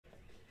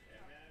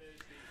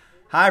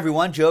Hi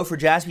everyone, Joe for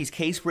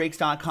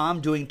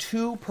JaspysCaseBreaks.com doing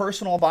 2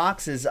 personal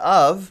boxes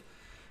of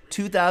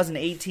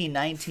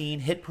 2018-19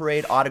 Hit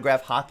Parade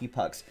autographed hockey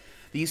pucks.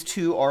 These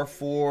 2 are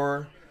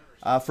for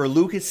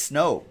Lucas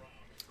Snow,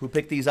 who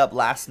picked these up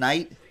last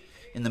night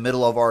in the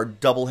middle of our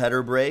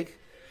doubleheader break.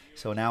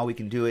 So now we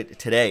can do it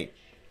today.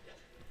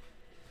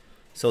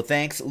 So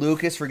thanks,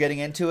 Lucas, for getting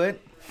into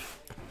it.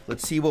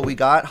 Let's see what we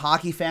got.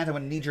 Hockey fans, I'm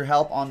going to need your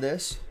help on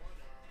this.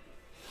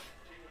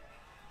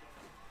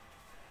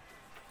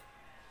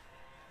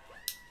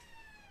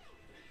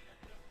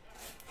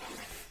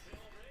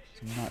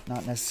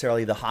 Not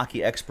necessarily the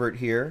hockey expert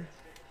here,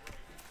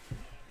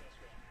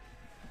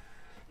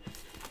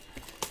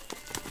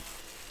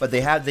 but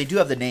they do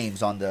have the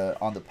names on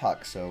the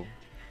puck, so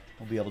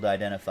we'll be able to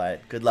identify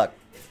it. Good luck.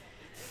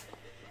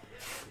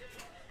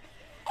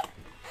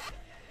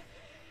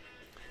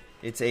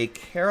 It's a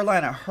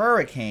Carolina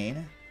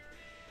Hurricane.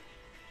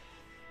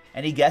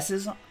 Any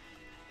guesses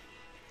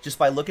just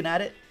by looking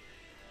at it?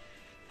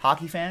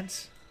 Hockey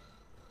fans?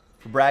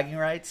 For bragging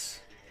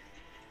rights?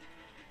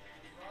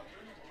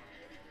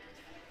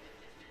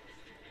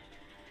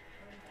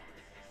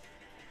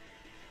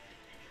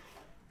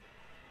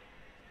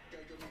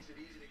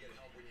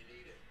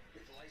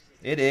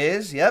 It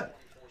is, yep.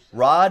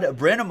 Rod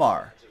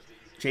Brind'Amour.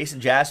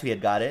 Jason Jaspy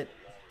had got it.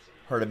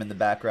 Heard him in the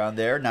background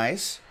there.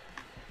 Nice.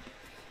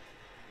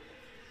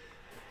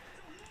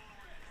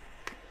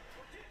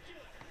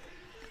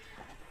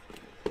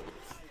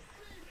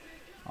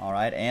 All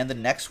right, and the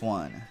next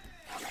one.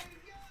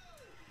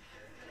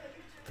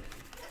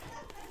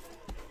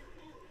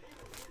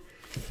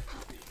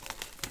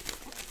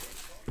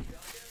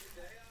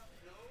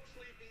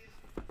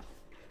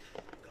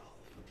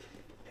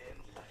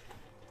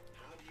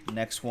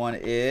 Next one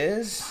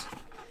is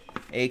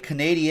a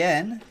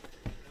Canadian.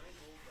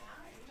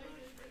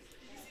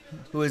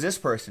 Who is this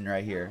person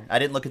right here? I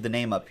didn't look at the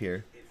name up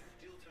here.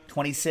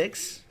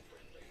 26?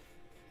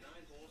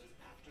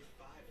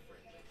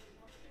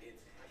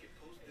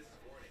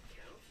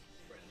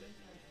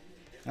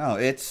 Oh,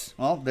 it's,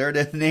 well, there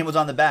the name was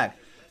on the back.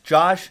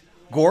 Josh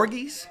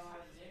Gorges?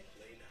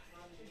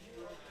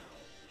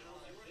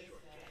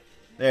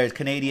 There's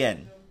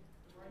Canadian.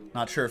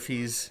 Not sure if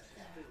he's...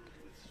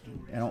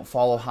 I don't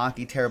follow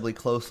hockey terribly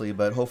closely,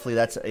 but hopefully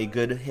that's a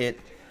good hit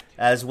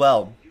as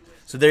well.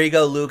 So there you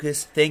go,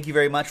 Lucas. Thank you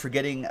very much for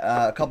getting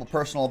a couple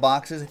personal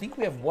boxes. I think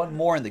we have one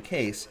more in the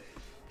case,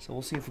 so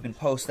we'll see if we can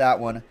post that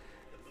one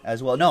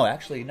as well. No,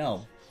 actually,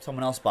 no.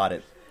 Someone else bought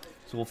it.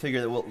 So we'll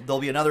figure that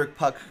there'll be another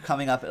puck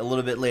coming up a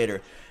little bit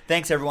later.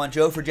 Thanks, everyone.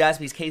 Joe for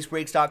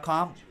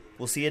JaspysCaseBreaks.com.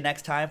 We'll see you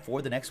next time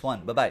for the next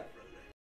one. Bye-bye.